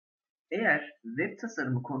Eğer web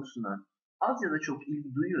tasarımı konusuna az ya da çok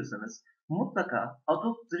ilgi duyuyorsanız mutlaka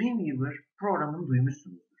Adobe Dreamweaver programını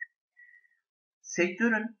duymuşsunuzdur.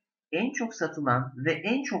 Sektörün en çok satılan ve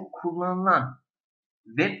en çok kullanılan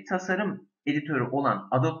web tasarım editörü olan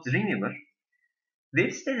Adobe Dreamweaver,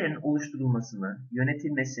 web sitelerinin oluşturulmasını,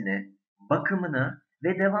 yönetilmesini, bakımını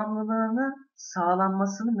ve devamlılığını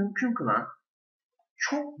sağlanmasını mümkün kılan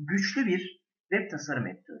çok güçlü bir web tasarım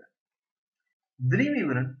editörü.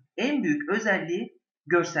 Dreamweaver'ın en büyük özelliği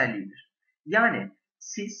görselliğidir. Yani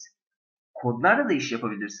siz kodlarla da iş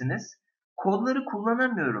yapabilirsiniz. Kodları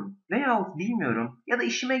kullanamıyorum veyahut bilmiyorum ya da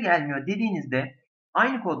işime gelmiyor dediğinizde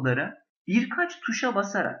aynı kodları birkaç tuşa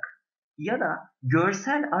basarak ya da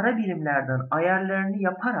görsel ara birimlerden ayarlarını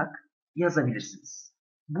yaparak yazabilirsiniz.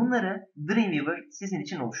 Bunları Dreamweaver sizin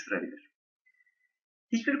için oluşturabilir.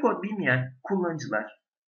 Hiçbir kod bilmeyen kullanıcılar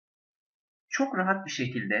çok rahat bir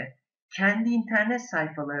şekilde kendi internet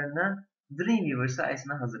sayfalarını Dreamweaver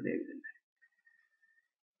sayesinde hazırlayabilirler.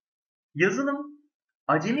 Yazılım,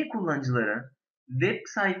 acemi kullanıcılara web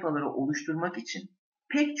sayfaları oluşturmak için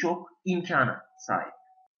pek çok imkana sahip.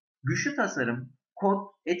 Güçlü tasarım, kod,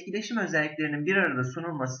 etkileşim özelliklerinin bir arada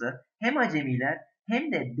sunulması hem acemiler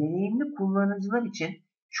hem de deneyimli kullanıcılar için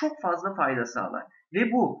çok fazla fayda sağlar.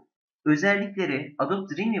 Ve bu özellikleri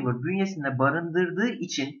Adobe Dreamweaver bünyesinde barındırdığı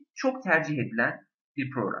için çok tercih edilen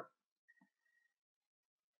bir program.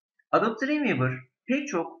 Adobe Dreamweaver pek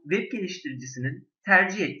çok web geliştiricisinin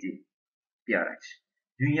tercih ettiği bir araç.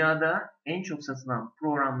 Dünyada en çok satılan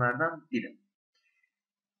programlardan biri.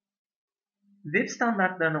 Web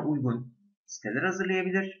standartlarına uygun siteler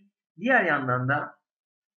hazırlayabilir. Diğer yandan da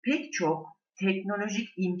pek çok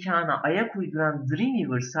teknolojik imkana ayak uyduran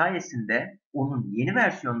Dreamweaver sayesinde, onun yeni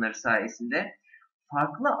versiyonları sayesinde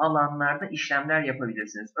farklı alanlarda işlemler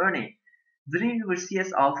yapabilirsiniz. Örneğin Dreamweaver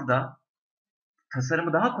CS6'da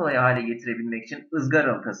tasarımı daha kolay hale getirebilmek için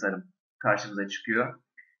ızgaralı tasarım karşımıza çıkıyor.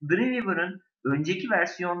 Dreamweaver'ın önceki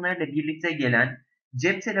versiyonlarıyla birlikte gelen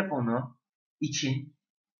cep telefonu için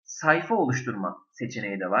sayfa oluşturma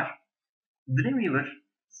seçeneği de var. Dreamweaver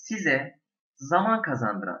size zaman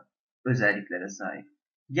kazandıran özelliklere sahip.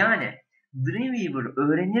 Yani Dreamweaver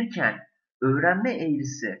öğrenirken öğrenme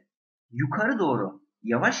eğrisi yukarı doğru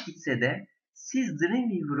yavaş gitse de siz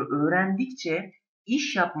Dreamweaver'ı öğrendikçe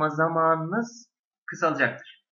iş yapma zamanınız kısalacaktır.